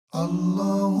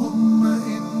اللهم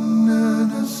إنا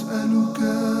نسألك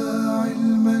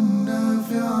علما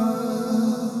نافعا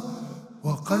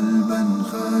وقلبا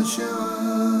خاشعا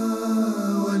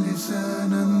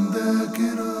ولسانا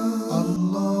ذاكرا.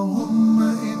 اللهم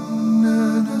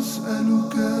إنا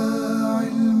نسألك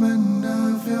علما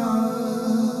نافعا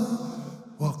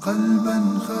وقلبا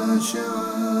خاشعا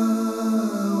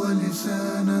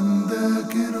ولسانا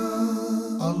ذاكرا.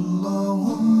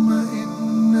 اللهم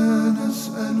إنا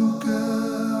نسألك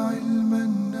علما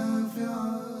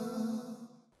نافعا.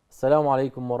 السلام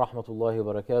عليكم ورحمة الله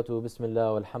وبركاته. بسم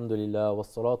الله والحمد لله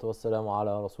والصلاة والسلام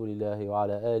على رسول الله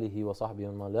وعلى آله وصحبه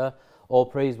ومن والاه. All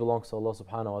praise belongs to Allah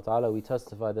subhanahu wa ta'ala. We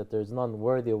testify that there is none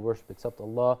worthy of worship except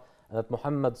Allah, and that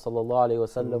Muhammad sallallahu alayhi wa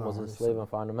sallam was his slave and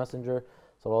final messenger.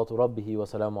 Salawatu rabbihi wa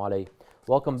salamu alayhi.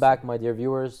 Welcome back, my dear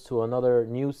viewers, to another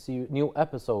new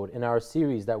episode in our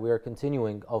series that we are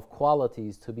continuing of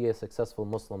qualities to be a successful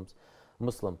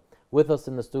Muslim. With us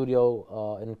in the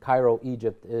studio in Cairo,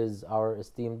 Egypt, is our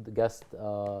esteemed guest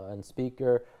and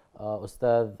speaker,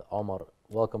 Ustadh Omar.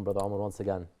 Welcome, Brother Omar, once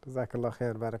again. Jazakallah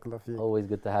khair, barakallah feek. Always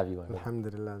good to have you.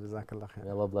 Alhamdulillah, jazakallah khair.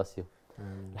 May Allah bless you.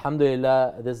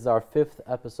 Alhamdulillah, this is our 5th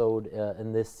episode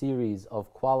in this series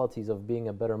of qualities of being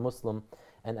a better Muslim,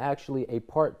 and actually a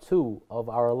part 2 of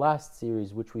our last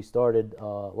series, which we started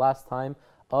last time,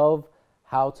 of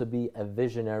how to be a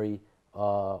visionary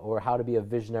or how to be a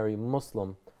visionary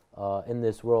Muslim in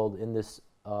this world, in this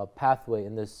pathway,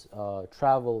 in this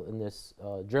travel, in this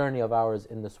journey of ours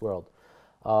in this world.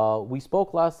 We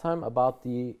spoke last time about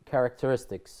the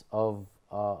characteristics of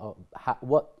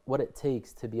what it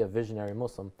takes to be a visionary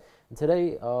Muslim. And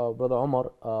today, Brother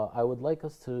Omar, I would like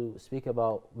us to speak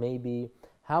about maybe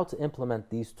how to implement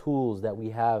these tools that we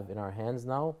have in our hands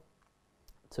now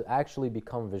to actually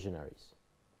become visionaries.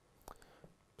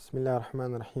 بسم الله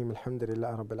الرحمن الرحيم الحمد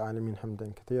لله رب العالمين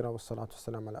حمدا كثيرا والصلاة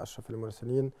والسلام على أشرف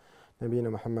المرسلين نبينا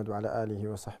محمد وعلى آله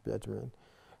وصحبه أجمعين.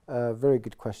 Very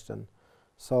good question.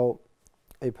 So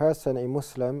a person, a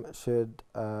Muslim, should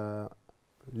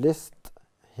list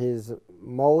his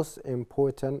most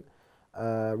important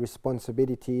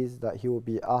responsibilities that he will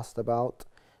be asked about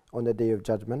on the Day of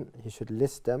Judgment. He should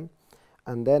list them,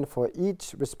 and then for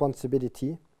each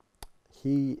responsibility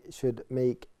he should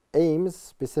make aims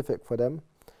specific for them,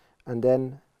 and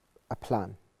then a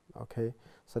plan. Okay,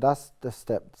 so that's the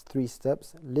steps, 3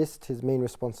 steps. List his main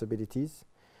responsibilities.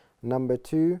 Number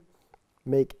 2,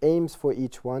 make aims for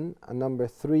each one. And number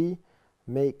 3,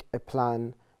 make a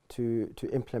plan to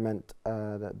implement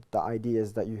the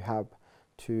ideas that you have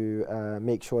to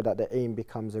make sure that the aim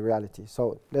becomes a reality.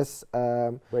 So let's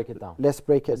break it down. Let's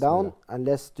break it down, and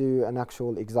let's do an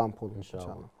actual example.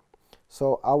 Inshallah.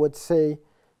 So I would say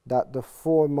that the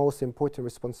 4 most important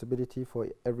responsibility for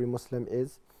every Muslim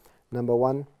is, number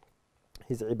 1,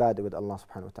 his ibadah with Allah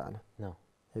subhanahu wa ta'ala. No.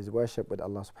 His worship with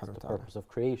Allah subhanahu wa ta'ala. That's the purpose of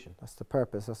creation. That's the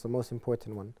purpose. That's the most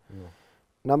important one. No.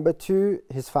 Number 2,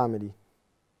 his family.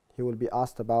 He will be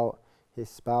asked about his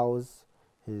spouse,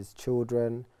 his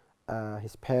children,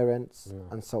 his parents,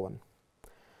 and so on.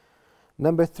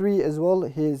 Number 3 as well,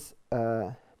 his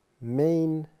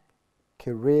main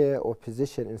career or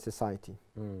position in society.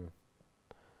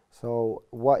 So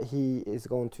what he is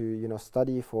going to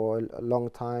study for a long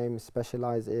time,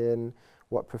 specialize in,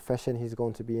 what profession he's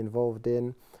going to be involved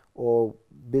in, or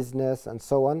business and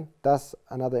so on. That's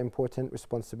another important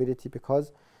responsibility,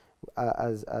 because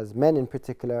as men in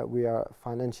particular, we are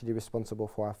financially responsible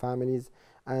for our families,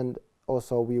 and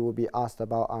also we will be asked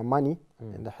about our money.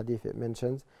 In the hadith it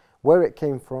mentions where it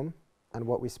came from and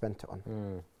what we spent it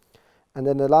on. And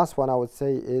then the last one I would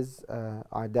say is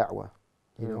our da'wah.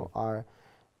 Our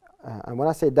and when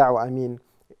I say da'wah, I mean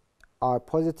our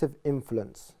positive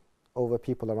influence over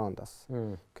people around us.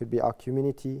 Could be our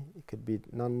community, it could be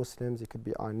non-Muslims, it could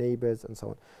be our neighbors, and so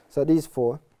on. So these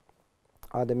 4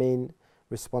 are the main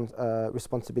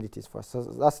responsibilities for us. So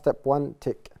that's step 1,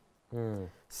 tick.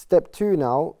 Step 2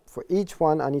 now, for each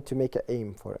one I need to make an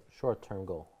aim for it. Short-term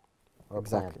goal. Or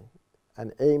exactly.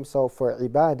 An aim. So for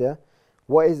ibadah,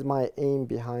 what is my aim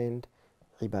behind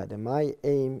ibadah? My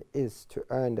aim is to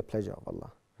earn the pleasure of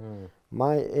Allah.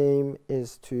 My aim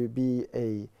is to be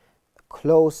a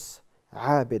close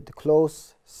abid,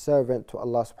 close servant to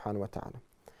Allah subhanahu wa ta'ala.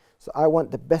 So I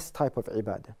want the best type of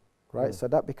ibadah, right? So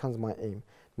that becomes my aim.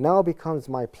 Now becomes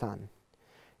my plan.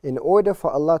 In order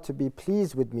for Allah to be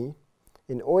pleased with me,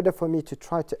 in order for me to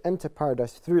try to enter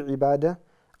paradise through ibadah,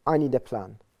 I need a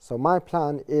plan. So my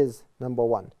plan is, number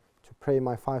 1, to pray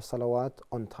my 5 salawat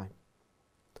on time.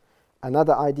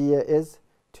 Another idea is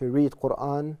to read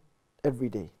Quran every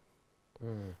day.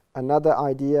 Another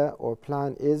idea or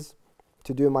plan is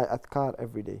to do my adhkar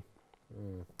every day.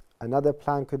 Another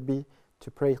plan could be to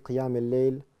pray Qiyam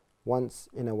al-Layl once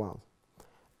in a while.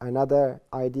 Another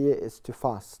idea is to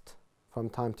fast from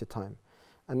time to time.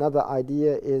 Another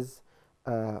idea is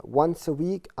once a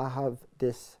week I have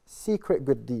this secret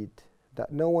good deed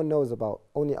that no one knows about,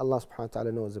 only Allah subhanahu wa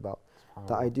ta'ala knows about,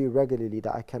 that I do regularly,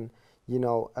 that I can, you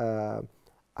know,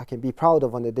 I can be proud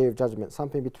of on the Day of Judgment,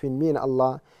 something between me and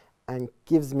Allah, and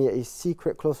gives me a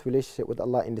secret close relationship with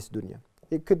Allah in this dunya.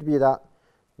 It could be that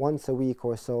once a week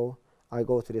or so I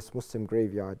go to this Muslim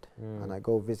graveyard and I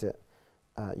go visit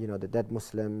you know, the dead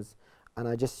Muslims, and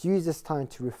I just use this time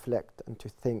to reflect and to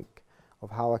think of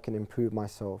how I can improve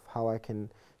myself, how I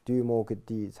can do more good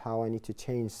deeds, how I need to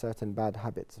change certain bad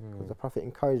habits. Because the Prophet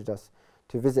encouraged us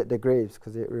to visit the graves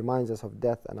because it reminds us of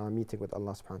death and our meeting with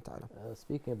Allah subhanahu wa ta'ala.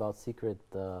 Speaking about secret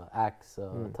acts,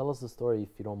 tell us the story,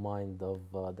 if you don't mind, of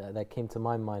that came to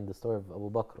my mind, the story of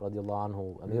Abu Bakr radiallahu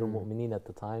anhu, Amir al-Mu'mineen at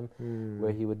the time,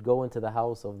 where he would go into the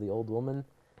house of the old woman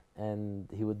and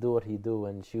he would do what he do,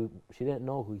 and she didn't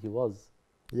know who he was.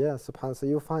 Yeah, subhanAllah. So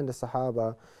you'll find the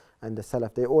Sahaba and the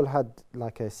Salaf, they all had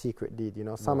like a secret deed, you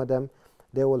know. Some of them,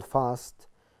 they will fast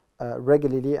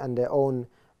regularly and their own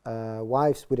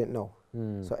wives wouldn't know.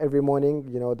 So every morning,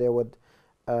 you know, they would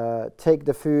take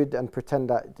the food and pretend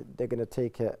that they're going to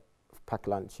take it, pack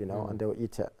lunch, you know, and they will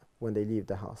eat it when they leave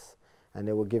the house. And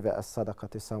they will give it as sadaqah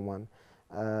to someone,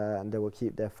 and they will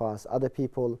keep their fast. Other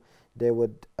people, they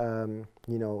would,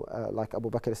 you know, like Abu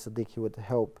Bakr as-Siddiq, he would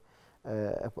help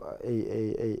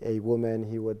a woman,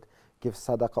 he would give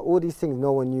sadaqah. All these things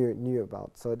no one knew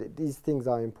about. So these things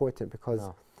are important because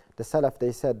the Salaf,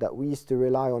 they said that we used to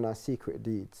rely on our secret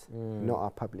deeds, not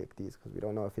our public deeds, because we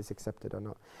don't know if it's accepted or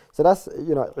not. So that's,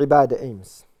 you know, ibadah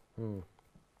aims.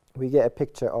 We get a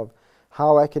picture of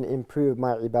how I can improve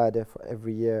my ibadah for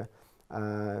every year,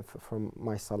 from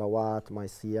my salawat, my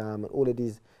siyam, and all of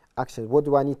these actions. What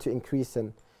do I need to increase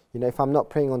in? You know, if I'm not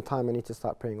praying on time, I need to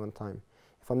start praying on time.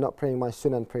 If I'm not praying my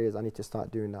sunan prayers, I need to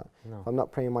start doing that. If I'm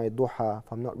not praying my duha,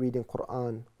 if I'm not reading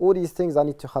Quran, all these things I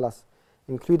need to khalas,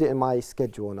 include it in my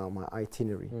schedule now, my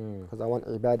itinerary, because I want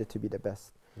ibadah to be the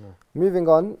best. Moving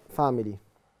on, family.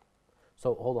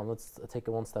 So hold on, let's take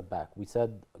it one step back. We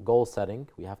said goal setting.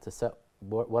 We have to set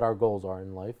what our goals are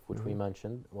in life, which we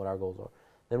mentioned, what our goals are.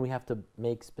 Then we have to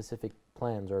make specific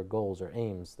plans or goals or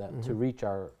aims that to reach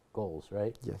our goals,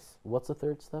 right? Yes. What's the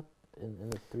third step in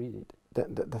the three?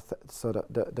 So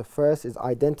the first is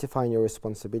identifying your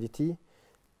responsibility.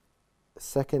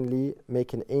 Secondly,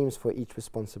 making aims for each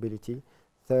responsibility.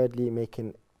 Thirdly,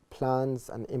 making plans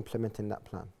and implementing that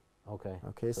plan. Okay.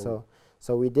 Okay, so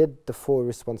we did the 4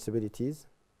 responsibilities.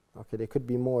 Okay, there could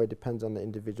be more, it depends on the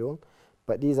individual,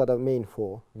 but these are the main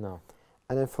 4. And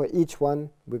then for each one,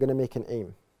 we're going to make an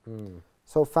aim.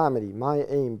 So family, my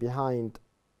aim behind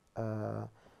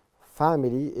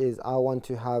family is I want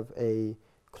to have a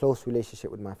close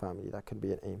relationship with my family. That could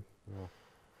be an aim.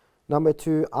 Number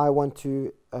 2, I want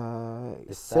to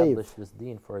establish this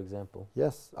deen, for example.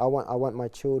 Yes, I want my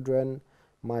children,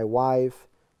 my wife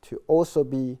to also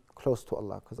be close to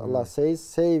Allah, because Allah says,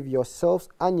 save yourselves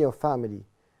and your family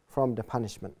from the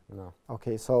punishment.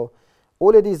 Okay, so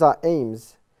all of these are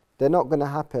aims. They're not going to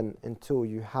happen until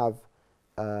you have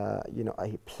you know,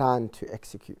 a plan to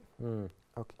execute.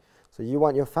 Okay, so you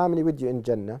want your family with you in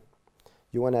Jannah.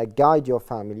 You want to guide your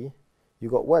family. You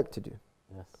got work to do.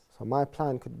 So my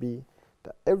plan could be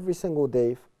that every single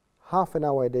day, half an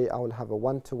hour a day, I will have a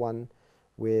one-to-one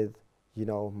with, you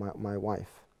know, my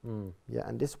wife. Yeah,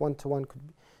 and this one-to-one could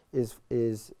be,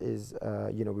 is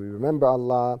you know, we remember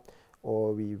Allah,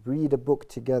 or we read a book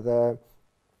together,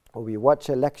 or we watch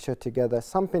a lecture together,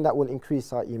 something that will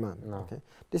increase our iman. Okay,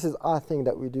 this is our thing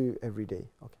that we do every day.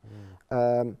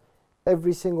 Okay,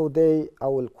 every single day I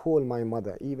will call my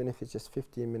mother, even if it's just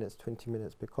 15 minutes, 20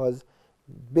 minutes, because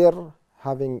birr,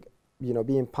 having, you know,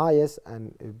 being pious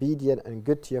and obedient and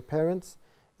good to your parents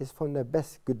is from the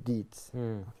best good deeds.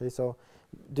 Okay, so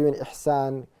doing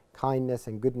ihsan, kindness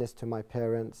and goodness to my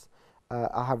parents.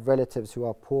 I have relatives who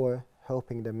are poor,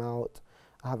 helping them out.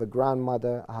 I have a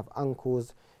grandmother, I have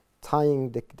uncles,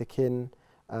 tying the kin,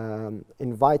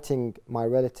 inviting my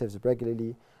relatives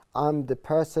regularly. I'm the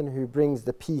person who brings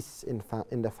the peace in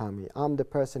the family. I'm the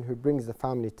person who brings the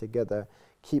family together,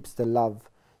 keeps the love.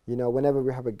 You know, whenever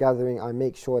we have a gathering, I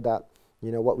make sure that,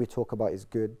 you know, what we talk about is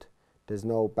good. There's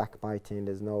no backbiting,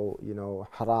 there's no, you know,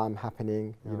 haram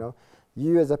happening, you know.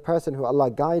 You as a person who Allah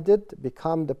guided,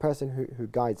 become the person who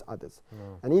guides others.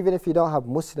 And even if you don't have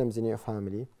Muslims in your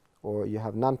family, or you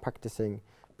have non-practicing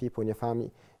people in your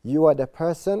family, you are the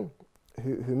person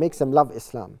who makes them love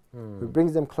Islam, who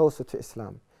brings them closer to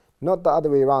Islam. Not the other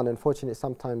way around. Unfortunately,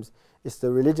 sometimes it's the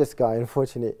religious guy,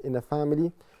 unfortunately, in a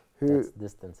family who that's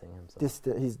distancing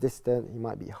himself. he's distant, he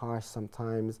might be harsh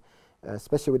sometimes,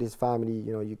 especially with his family.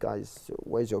 You know, you guys,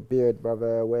 where's your beard,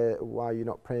 brother? Why are you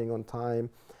not praying on time?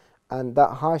 And that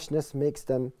harshness makes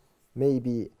them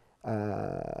maybe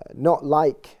not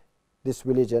like this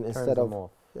religion. Turns instead them of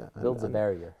off. yeah, Builds a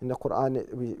barrier. in the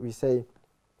Quran we say,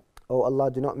 oh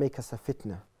Allah, do not make us a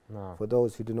fitna No. for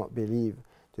those who do not believe.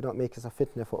 Do not make us a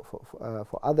fitna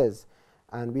for others.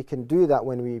 And we can do that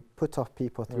when we put off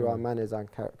people through our manners and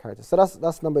character. So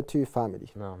that's number 2, family.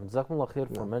 No, Jazakumullah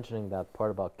khair for mentioning that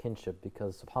part about kinship,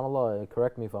 because subhanAllah,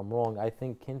 correct me if I'm wrong, I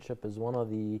think kinship is one of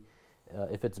the,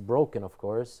 if it's broken, of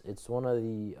course, it's one of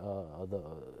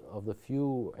the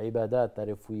few ibadat that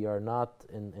if we are not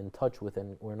in touch with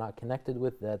and we're not connected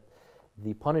with, that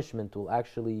the punishment will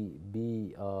actually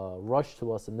be rushed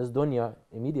to us in this dunya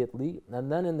immediately,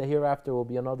 and then in the hereafter will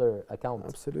be another account.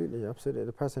 Absolutely, absolutely.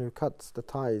 The person who cuts the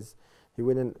ties, he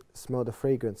wouldn't smell the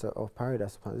fragrance of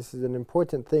paradise. This is an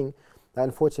important thing that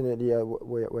unfortunately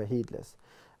we're heedless.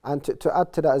 And to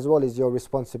add to that as well is your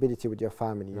responsibility with your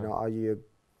family. You know, are you a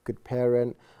good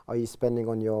parent? Are you spending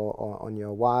on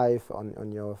your wife,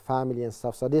 on your family and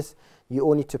stuff? So this, you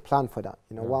all need to plan for that.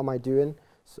 You know, what am I doing?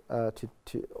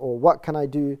 Or what can I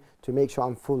do to make sure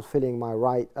I'm fulfilling my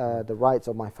the rights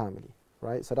of my family,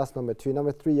 right? So that's number 2.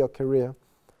 Number 3, your career.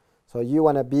 So you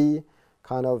want to be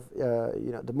kind of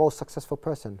you know, the most successful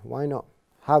person. Why not?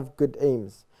 Have good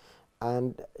aims.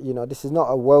 And you know, this is not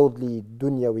a worldly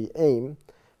dunyawi aim,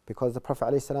 because the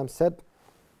Prophet ﷺ said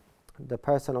the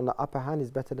person on the upper hand is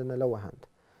better than the lower hand.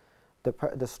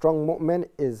 The strong mu'min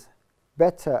is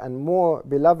better and more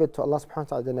beloved to Allah subhanahu wa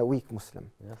ta'ala than a weak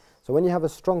Muslim. Yes. So when you have a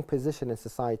strong position in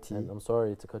society, And I'm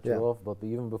sorry to cut you off, but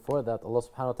even before that, Allah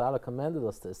subhanahu wa ta'ala commanded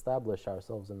us to establish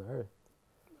ourselves in the earth.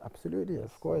 absolutely, Yes,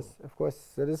 of course.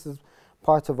 So this is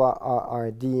part of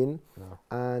our deen,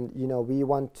 and you know, we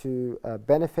want to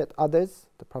benefit others.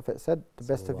 The Prophet said, the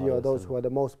best of you are those who are the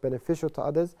most beneficial to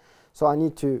others. So I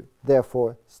need to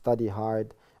therefore study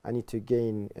hard. I need to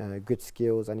gain good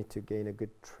skills. I need to gain a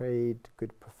good trade,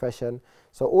 good profession.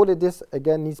 So all of this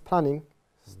again needs planning,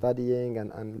 studying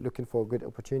and looking for good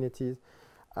opportunities.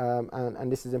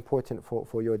 And this is important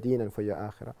for your deen and for your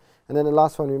akhirah. And then the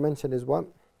last one we mentioned is what?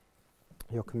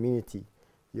 Your community,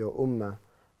 your ummah.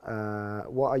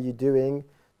 What are you doing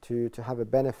to have a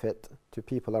benefit to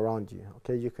people around you?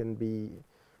 Okay, you can be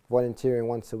volunteering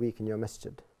once a week in your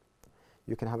masjid.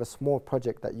 You can have a small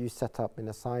project that you set up in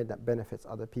the side that benefits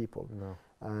other people.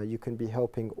 You can be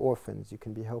helping orphans. You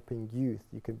can be helping youth.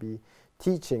 You can be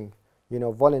teaching, you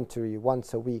know, voluntary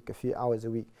once a week, a few hours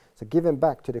a week. So giving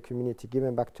back to the community,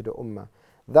 giving back to the ummah.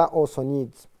 That also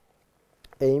needs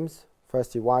aims.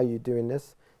 Firstly, why are you doing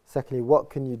this? Secondly, what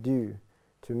can you do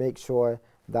to make sure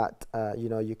that you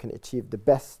know, you can achieve the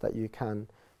best that you can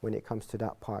when it comes to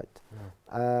that part.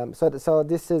 So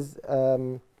this is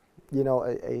you know,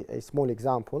 a small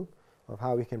example of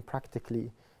how we can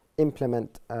practically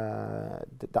implement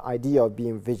the idea of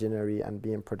being visionary and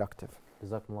being productive.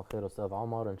 Jazakumullah khair, Ustadh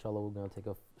Omar. Inshallah, we're going to take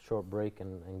a short break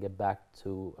and get back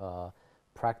to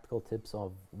practical tips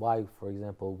of why, for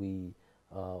example,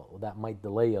 that might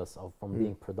delay us from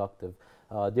being productive.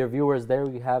 Dear viewers, there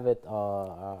we have it.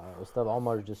 Ustadh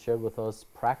Omar just shared with us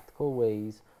practical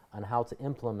ways on how to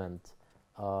implement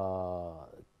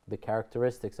the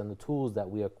characteristics and the tools that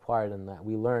we acquired and that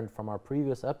we learned from our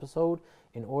previous episode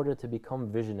in order to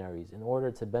become visionaries, in order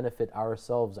to benefit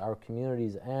ourselves, our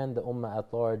communities, and the ummah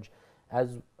at large.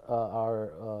 As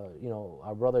our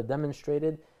brother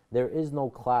demonstrated, there is no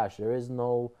clash, there is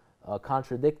no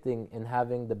contradicting in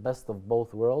having the best of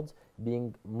both worlds,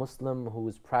 being Muslim who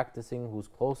is practicing, who's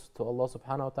close to Allah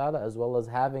subhanahu wa ta'ala, as well as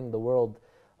having the world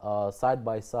side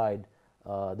by side.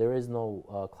 There is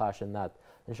no clash in that.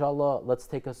 Inshallah, let's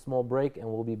take a small break and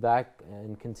we'll be back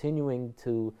and continuing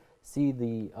to see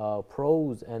the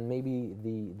pros and maybe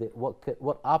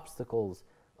what obstacles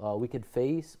we could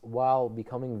face while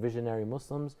becoming visionary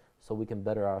Muslims, so we can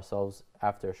better ourselves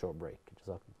after a short break.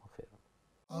 Jazakumullah khair.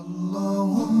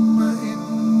 Allahumma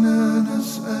inna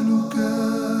nas'aluka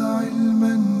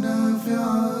ilman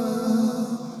nafi'a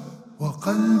wa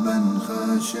qalban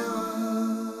khashi'a.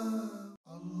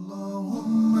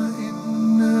 Allahumma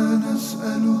inna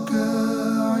nas'aluka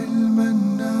ilman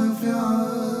nafi'a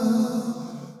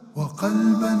wa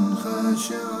qalban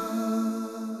khashi'a.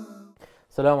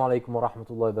 Assalamu alaikum wa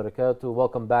rahmatullahi wa barakatuh.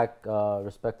 Welcome back,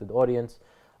 respected audience.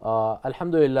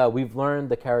 Alhamdulillah, we've learned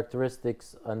the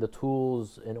characteristics and the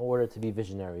tools in order to be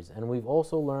visionaries. And we've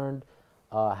also learned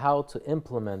how to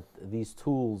implement these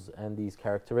tools and these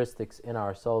characteristics in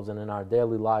ourselves and in our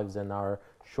daily lives and our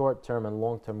short-term and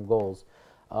long-term goals.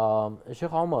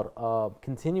 Sheikh Omar,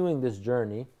 continuing this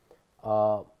journey,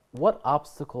 what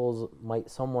obstacles might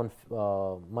someone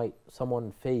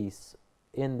face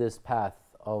in this path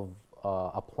of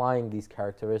applying these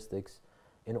characteristics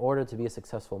in order to be a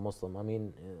successful Muslim? I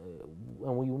mean,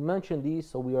 when we mention these,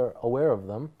 so we are aware of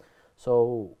them.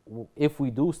 So if we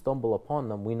do stumble upon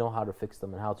them, we know how to fix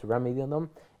them and how to remedy them.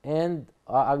 And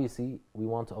obviously, we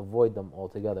want to avoid them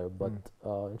altogether. But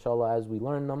inshallah, as we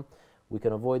learn them, we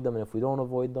can avoid them. And if we don't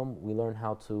avoid them, we learn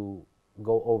how to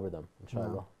go over them,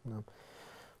 inshallah. No.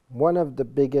 One of the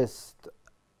biggest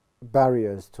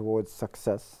barriers towards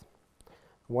success,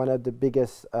 one of the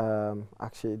biggest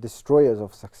actually destroyers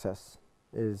of success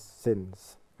is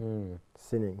sins,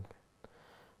 sinning.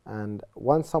 And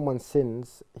once someone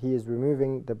sins, he is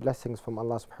removing the blessings from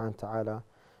Allah subhanahu wa ta'ala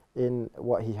in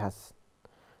what he has.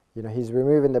 You know, he's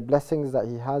removing the blessings that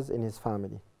he has in his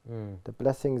family, the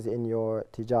blessings in your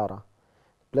tijara,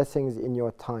 blessings in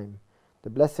your time, the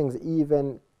blessings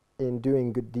even in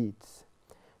doing good deeds.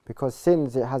 Because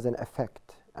sins, it has an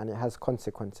effect and it has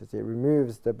consequences. It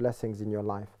removes the blessings in your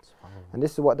life. And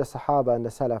this is what the Sahaba and the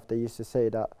Salaf, they used to say,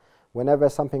 that whenever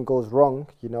something goes wrong,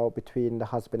 you know, between the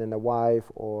husband and the wife,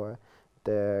 or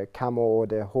the camel or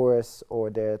the horse or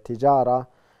the tijara,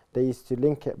 they used to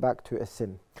link it back to a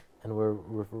sin. And we're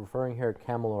referring here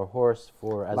camel or horse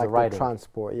for as like a riding. The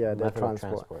transport, yeah, the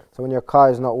transport. So when your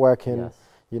car is not working, Yes.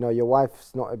 you know, your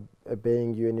wife's not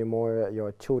obeying you anymore,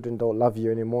 your children don't love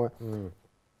you anymore,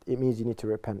 it means you need to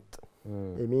repent.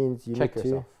 It means you need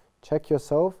to check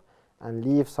yourself and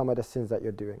leave some of the sins that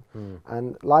you're doing.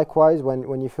 And likewise,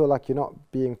 when you feel like you're not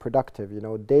being productive, you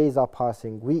know, days are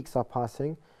passing, weeks are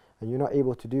passing, and you're not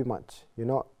able to do much. You're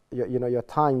not, you know, your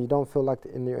time, you don't feel like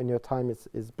in your time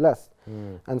is blessed.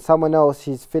 And someone else,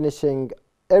 he's finishing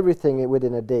everything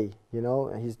within a day, you know,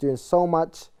 and he's doing so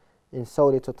much in so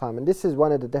little time. And this is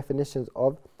one of the definitions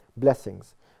of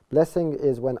blessings. Blessing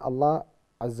is when Allah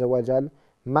Azza wa Jal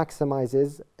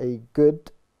maximizes a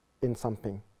good in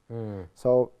something.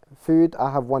 So food,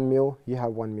 I have one meal, you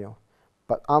have one meal,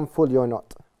 but I'm full, you're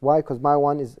not. Why? Because my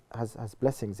one has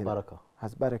blessings in it,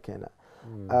 has barakah in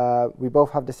it. We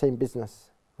both have the same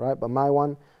business, right? But my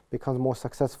one becomes more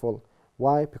successful.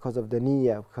 Why? Because of the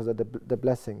niyyah, because of the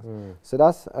blessings. So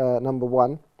that's number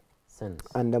one. Sins.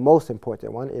 And the most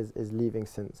important one is leaving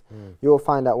sins. You will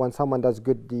find that when someone does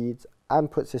good deeds and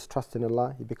puts his trust in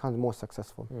Allah, he becomes more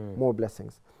successful, more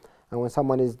blessings. And when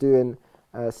someone is doing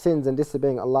sins and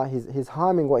disobeying Allah, he's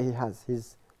harming what he has.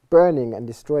 He's burning and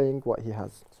destroying what he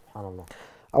has. SubhanAllah.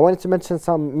 I wanted to mention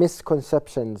some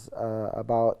misconceptions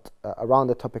around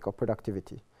the topic of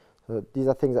productivity. So these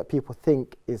are things that people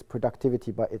think is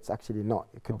productivity, but it's actually not.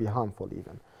 It could be harmful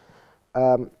even.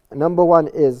 Number one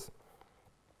is,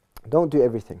 don't do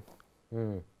everything.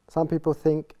 Some people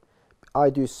think, I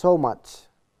do so much,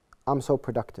 I'm so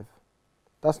productive.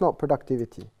 That's not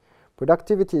productivity.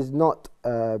 Productivity is not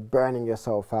burning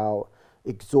yourself out,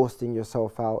 exhausting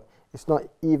yourself out. It's not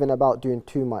even about doing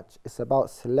too much. It's about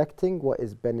selecting what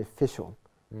is beneficial,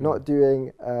 not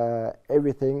doing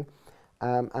everything.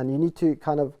 And you need to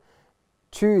kind of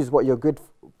choose what you're good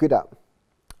at,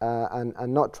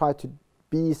 and not try to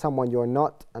be someone you're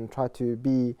not, and try to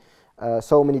be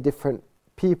so many different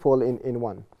people in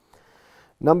one.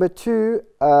 Number two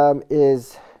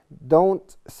is,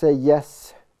 don't say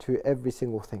yes to every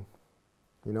single thing.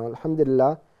 You know,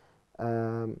 alhamdulillah,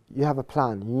 you have a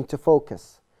plan. You need to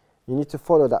focus. You need to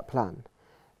follow that plan.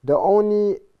 The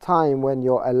only time when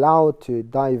you're allowed to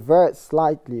divert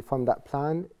slightly from that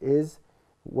plan is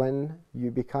when you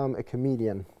become a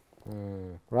comedian,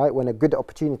 right? When a good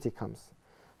opportunity comes.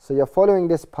 So you're following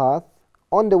this path.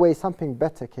 On the way, something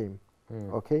better came.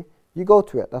 Okay, you go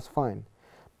to it. That's fine.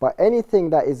 But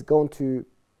anything that is going to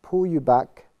pull you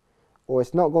back, or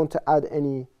it's not going to add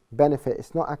any benefit,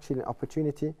 it's not actually an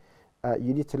opportunity,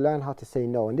 you need to learn how to say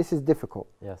no. And this is difficult,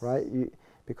 right?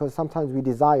 Because sometimes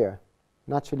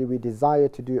naturally we desire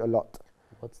to do a lot.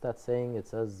 What's that saying? It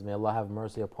says, may Allah have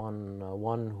mercy upon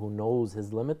one who knows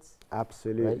his limits.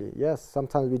 Absolutely, right? yes.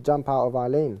 Sometimes we jump out of our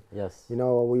lane. Yes. You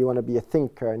know, we want to be a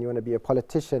thinker, and you want to be a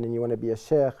politician, and you want to be a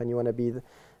sheikh, and you want to be,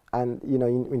 and you know,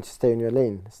 you need to stay in your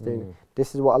lane.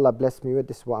 This is what Allah blessed me with,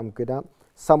 this is what I'm good at.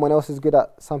 Someone else is good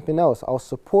at something else, I'll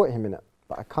support him in it,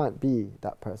 but I can't be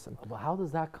that person. But how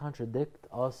does that contradict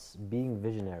us being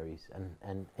visionaries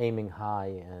and aiming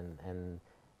high and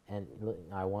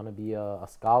I want to be a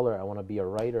scholar, I want to be a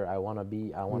writer, I want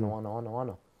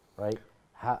to, right?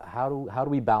 How do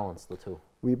we balance the two?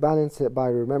 We balance it by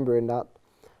remembering that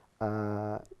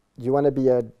do you want to be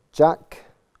a jack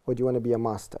or do you want to be a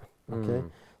master? Okay,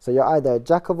 so you're either a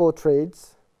jack of all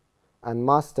trades and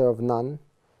master of none,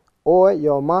 or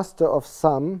you're a master of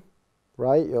some,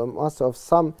 right? You're a master of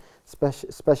some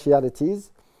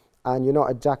specialities, and you're not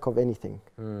a jack of anything,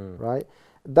 right?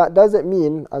 That doesn't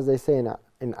mean, as they say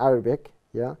in Arabic,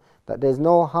 yeah, that there's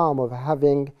no harm of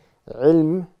having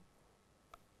ilm,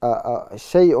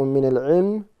 shay'un min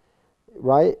al-ilm,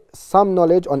 right? Some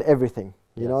knowledge on everything.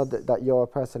 You know, that you're a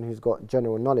person who's got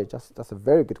general knowledge. That's a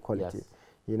very good quality,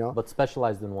 you know. But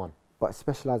specialized in one. But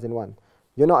specialized in one.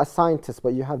 You're not a scientist,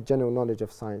 but you have general knowledge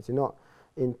of science. You're not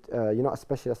a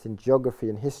specialist in geography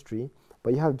and history,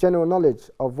 but you have general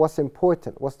knowledge of what's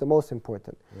important, what's the most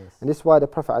important. And this is why the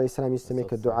Prophet ﷺ used to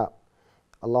make a dua.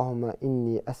 Allahumma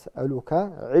inni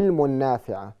as'aluka ilmun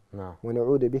nafi'a wa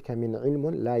na'udu bika min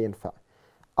ilmun la yanfa'.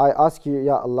 I ask you,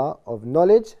 Ya Allah, of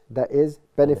knowledge that is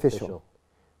beneficial.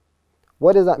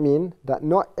 What does that mean? That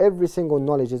not every single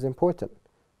knowledge is important.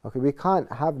 Okay, we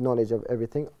can't have knowledge of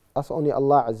everything. That's only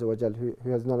Allah Azza wa Jal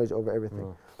who has knowledge over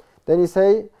everything. Then you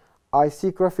say, I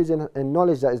seek refuge in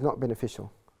knowledge that is not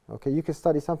beneficial. Okay, you can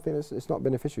study something it's not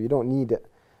beneficial. You don't need it.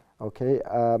 Okay,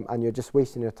 and you're just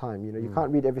wasting your time. You know, you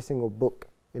can't read every single book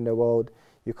in the world.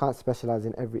 You can't specialize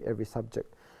in every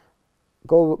subject.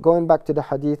 Going back to the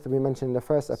hadith we mentioned in the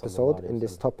first episode in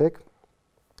this topic,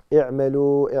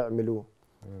 i'malu i'malu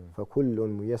فَكُلٌّ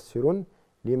مُيَسِّرٌ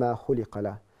لِمَا خُلِقَ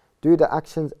لَهُ. Do the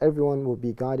actions, everyone will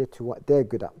be guided to what they're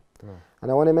good at. And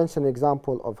I want to mention an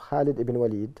example of Khalid ibn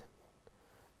Walid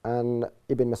and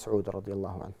Ibn Mas'ud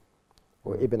radiallahu anh,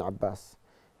 or Ibn Abbas.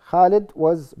 Khalid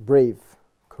was brave,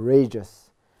 courageous.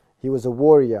 He was a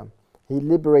warrior. He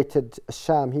liberated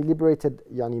Sham. He liberated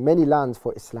many lands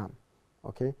for Islam.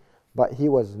 Okay, but he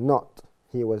was not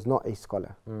a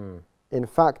scholar. In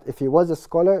fact, if he was a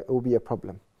scholar, it would be a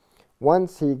problem.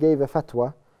 Once he gave a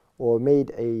fatwa or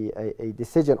made a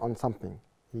decision on something.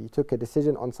 He took a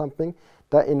decision on something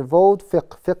that involved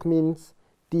fiqh. Fiqh means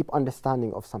deep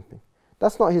understanding of something.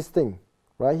 That's not his thing,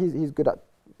 right? He's good at,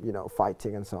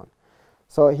 fighting and so on.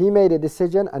 So he made a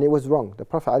decision and it was wrong. The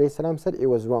Prophet ﷺ said it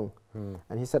was wrong.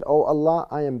 And he said, Oh Allah,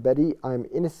 I am bari, I am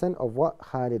innocent of what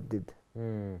Khalid did.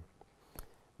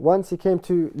 Once he came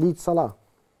to lead salah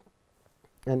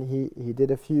and he did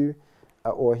a few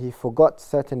or he forgot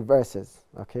certain verses,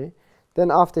 okay?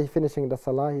 Then after finishing the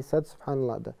salah, he said,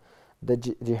 subhanallah, the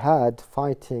jihad,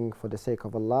 fighting for the sake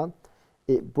of Allah,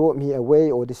 it brought me away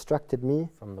or distracted me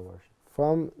from the worship,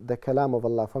 from the kalam of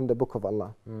Allah, from the book of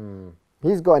Allah.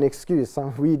 He's got an excuse,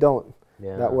 we don't,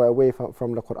 that we're away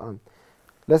from the Quran.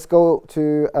 Let's go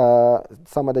to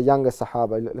some of the younger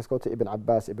Sahaba. Let's go to Ibn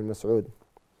Abbas, Ibn Mas'ud.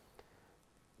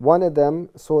 One of them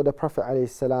saw the Prophet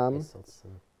ﷺ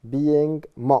being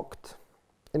mocked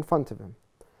in front of him.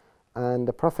 And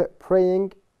the Prophet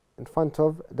praying in front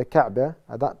of the Kaaba,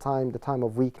 at that time, the time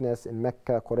of weakness in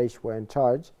Mecca, Quraysh were in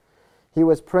charge. He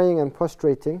was praying and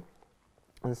prostrating,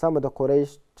 and some of the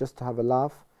Quraysh, just to have a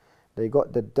laugh, they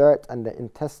got the dirt and the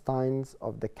intestines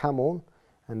of the camel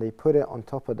and they put it on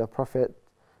top of the Prophet,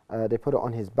 they put it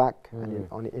on his back and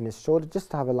in his shoulder,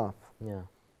 just to have a laugh.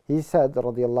 He said,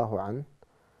 radiyallahu an,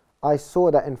 I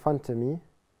saw that in front of me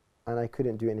and I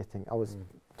couldn't do anything. I was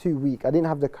too weak. I didn't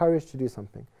have the courage to do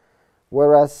something.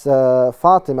 Whereas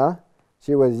Fatima,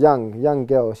 she was young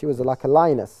girl. She was like a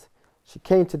lioness. She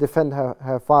came to defend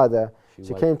her father.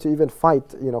 She came to even fight,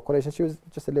 Quraysh. She was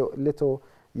just a little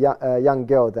young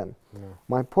girl then.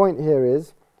 My point here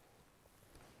is,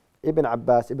 Ibn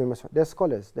Abbas, Ibn Mas'ud, they're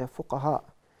scholars, they're fuqaha.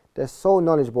 They're so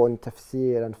knowledgeable in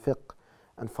tafsir and fiqh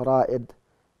and fara'id.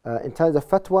 In terms of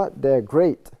fatwa, they're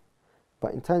great.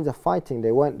 But in terms of fighting,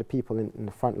 they weren't the people in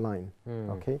the front line.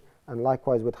 Okay? And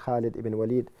likewise with Khalid ibn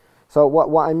Walid. So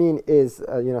what I mean is,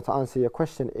 to answer your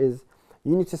question is,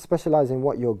 you need to specialize in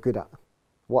what you're good at.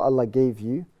 What Allah gave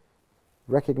you,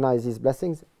 recognize these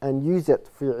blessings and use it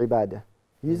for your ibadah.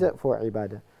 Use it for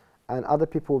ibadah. And other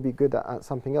people will be good at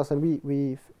something else and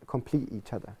we complete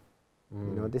each other.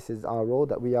 This is our role,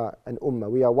 that we are an ummah.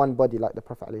 We are one body, like the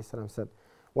Prophet ﷺ said.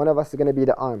 One of us is going to be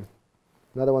the arm.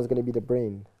 Another one's going to be the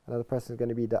brain. Another person is going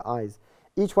to be the eyes.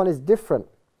 Each one is different,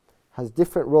 has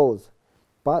different roles,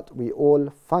 but we all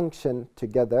function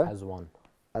together as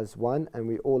one, and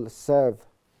we all serve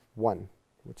one,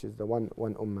 which is the one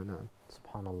ummah now.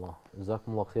 Subhanallah.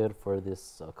 Jazakumullah khair for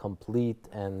this complete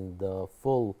and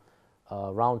full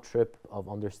round trip of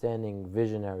understanding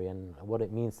visionary and what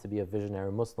it means to be a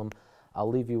visionary Muslim. I'll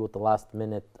leave you with the last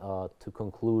minute to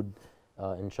conclude.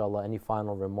 Inshallah, any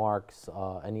final remarks,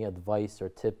 any advice or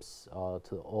tips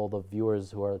to all the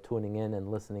viewers who are tuning in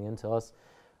and listening in to us?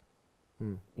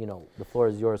 The floor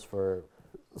is yours for...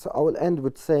 So I will end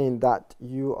with saying that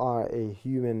you are a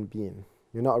human being.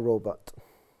 You're not a robot.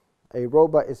 A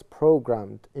robot is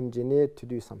programmed, engineered to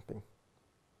do something.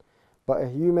 But a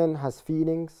human has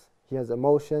feelings, he has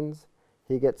emotions,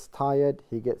 he gets tired,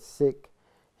 he gets sick,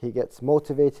 he gets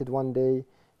motivated one day,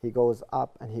 he goes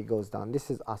up and he goes down. This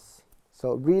is us.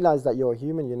 So realize that you're a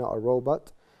human, you're not a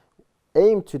robot.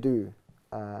 Aim to do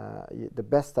the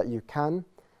best that you can,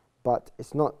 but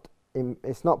it's not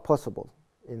possible.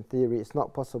 In theory, it's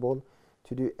not possible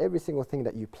to do every single thing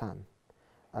that you plan.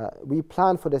 We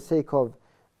plan for the sake of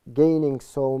gaining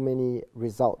so many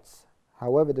results.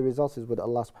 However, the results is with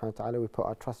Allah subhanahu wa ta'ala. We put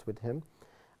our trust with Him,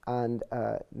 and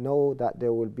know that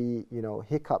there will be,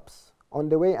 hiccups on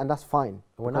the way, and that's fine,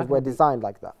 because we're designed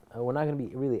like that. We're not going to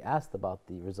be really asked about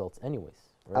the results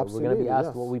anyways. Right? Absolutely, we're going to be asked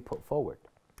yes. what we put forward.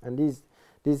 And these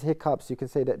hiccups, you can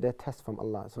say that they're tests from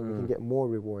Allah, so we can get more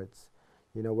rewards.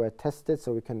 We're tested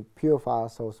so we can purify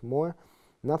ourselves more.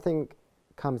 Nothing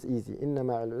comes easy. Inna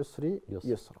ma'al usri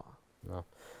yusra. No.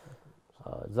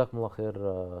 Jazakumullah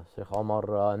khair, Sheikh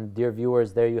Omar. And dear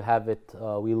viewers, there you have it.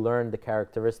 We learned the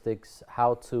characteristics,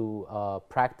 how to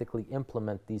practically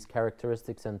implement these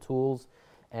characteristics and tools.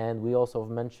 And we also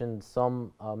have mentioned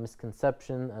some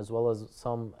misconception as well as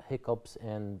some hiccups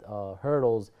and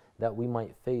hurdles that we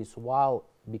might face while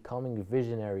becoming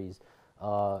visionaries.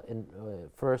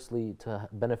 Firstly, to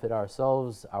benefit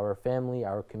ourselves, our family,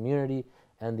 our community,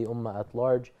 and the ummah at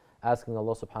large, asking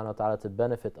Allah subhanahu wa ta'ala to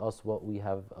benefit us what we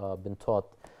have been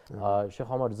taught. Sheikh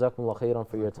Omar, jazakumullah khairan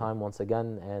for your time once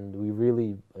again, and we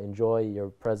really enjoy your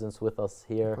presence with us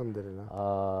here.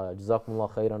 Alhamdulillah. Jazakumullah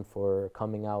khairan for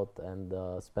coming out and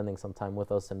spending some time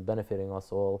with us and benefiting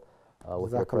us all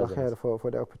with your presence. Jazakallah khair for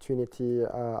the opportunity.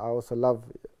 I also love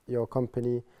your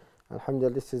company.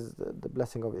 Alhamdulillah, this is the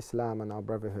blessing of Islam and our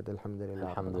brotherhood. Alhamdulillah.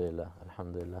 Alhamdulillah.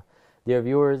 Alhamdulillah. Dear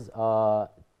viewers,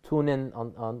 tune in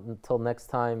until next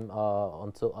time,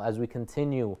 as we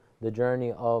continue the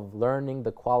journey of learning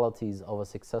the qualities of a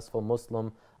successful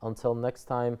Muslim. Until next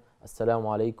time, Assalamu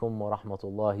alaikum wa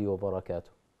rahmatullahi wa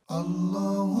barakatuh.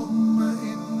 Allahumma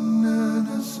inna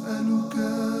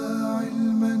nas'aluka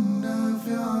ilman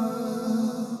nafi'a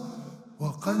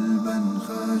wa qalban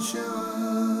khashi'a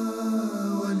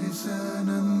wa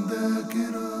lisanan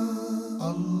dhakira.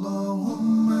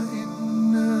 Allahumma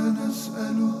inna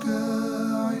nas'aluka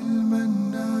ilman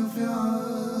nafi'a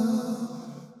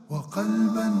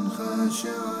وقلبا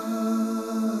خاشعا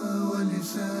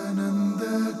ولسانا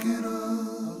ذاكرا.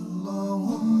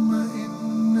 اللهم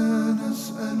إنا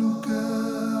نسألك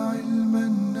علما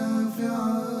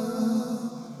نافعا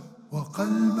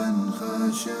وقلبا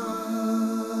خاشعا